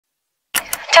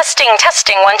Testing,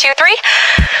 1, 2, 3.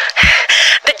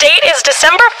 The date is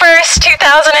December 1st,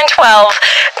 2012.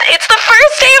 It's the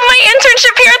first day of my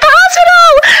internship here at the hospital!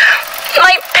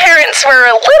 My parents were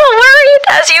a little worried,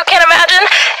 as you can imagine.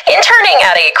 Interning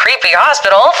at a creepy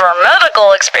hospital for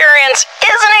medical experience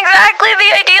isn't exactly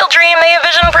the ideal dream they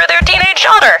envision for their teenage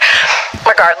daughter.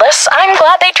 Regardless, I'm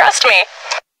glad they trust me.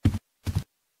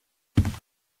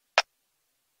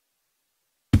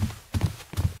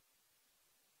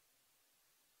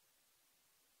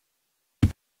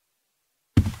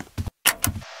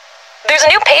 There's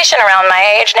a new patient around my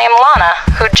age named Lana,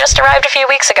 who just arrived a few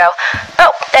weeks ago.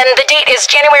 Oh, and the date is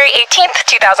January 18th,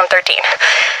 2013.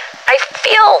 I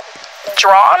feel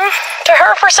drawn to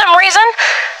her for some reason.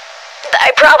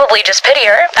 I probably just pity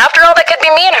her. After all, that could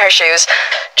be me in her shoes.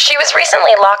 She was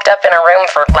recently locked up in a room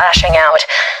for lashing out.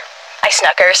 I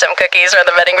snuck her some cookies from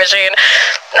the vending machine.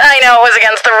 I know it was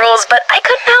against the rules, but I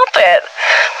couldn't help it.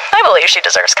 I believe she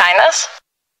deserves kindness.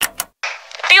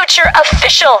 Future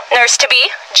official nurse-to-be,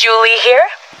 Julie here.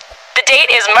 The date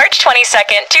is March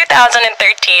 22nd,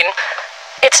 2013.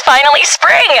 It's finally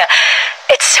spring!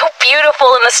 It's so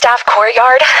beautiful in the staff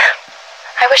courtyard.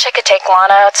 I wish I could take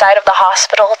Lana outside of the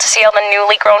hospital to see all the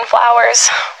newly grown flowers.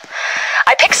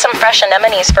 I picked some fresh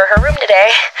anemones for her room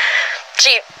today.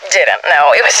 She didn't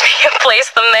know it was me who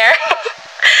placed them there.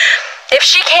 If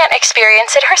she can't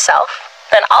experience it herself,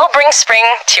 then I'll bring spring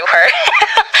to her.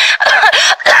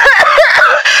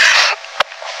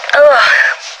 Ugh,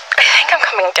 I think I'm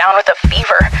coming down with a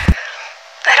fever.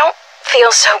 I don't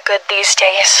feel so good these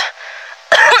days.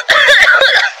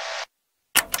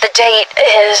 The date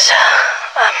is,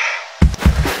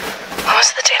 what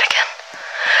was the date again?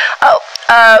 Oh,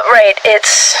 right,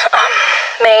 it's,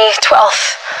 May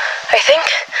 12th, I think.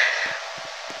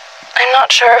 I'm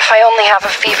not sure if I only have a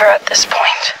fever at this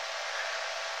point.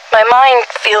 My mind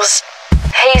feels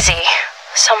hazy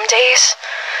some days,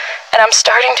 and I'm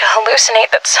starting to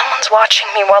hallucinate that someone's watching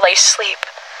me while I sleep.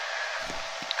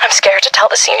 I'm scared to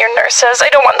tell the senior nurses. I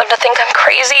don't want them to think I'm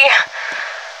crazy.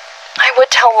 I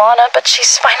would tell Lana, but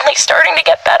she's finally starting to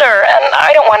get better, and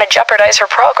I don't want to jeopardize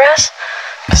her progress.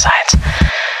 Besides,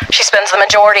 she spends the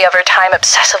majority of her time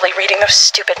obsessively reading those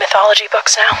stupid mythology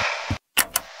books now.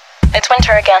 It's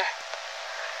winter again.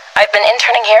 I've been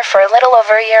interning here for a little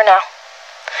over a year now.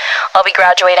 I'll be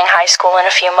graduating high school in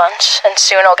a few months, and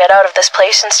soon I'll get out of this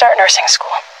place and start nursing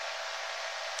school.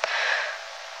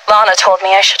 Lana told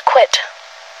me I should quit.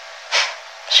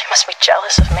 She must be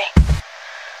jealous of me.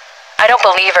 I don't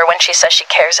believe her when she says she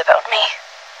cares about me.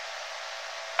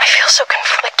 I feel so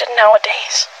conflicted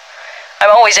nowadays.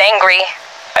 I'm always angry.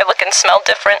 I look and smell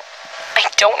different. I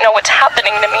don't know what's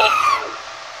happening to me,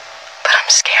 but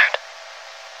I'm scared.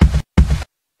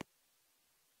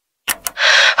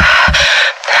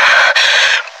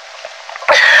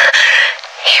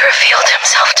 He revealed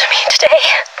himself to me today.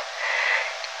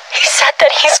 He said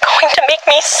that he's going to make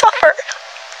me suffer,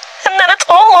 and that it's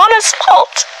all Lana's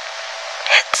fault.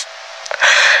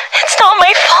 It's not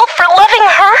my fault for loving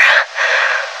her.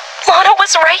 Lana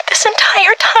was right this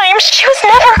entire time. She was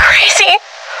never crazy.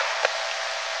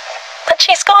 But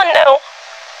she's gone now.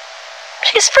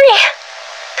 She's free.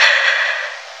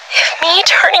 If me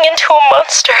turning into a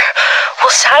monster will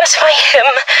satisfy him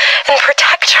and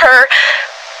protect her,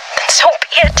 then so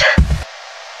be it.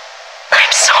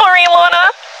 I'm sorry,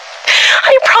 Lana.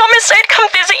 I promised I'd come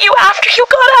visit you after you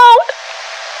got out.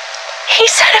 He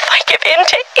said if I give in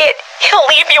to it, he'll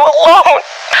leave you alone.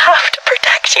 I have to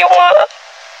protect you, Lana.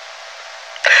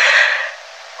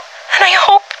 And I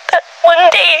hope that one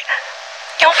day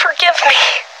you'll forgive me.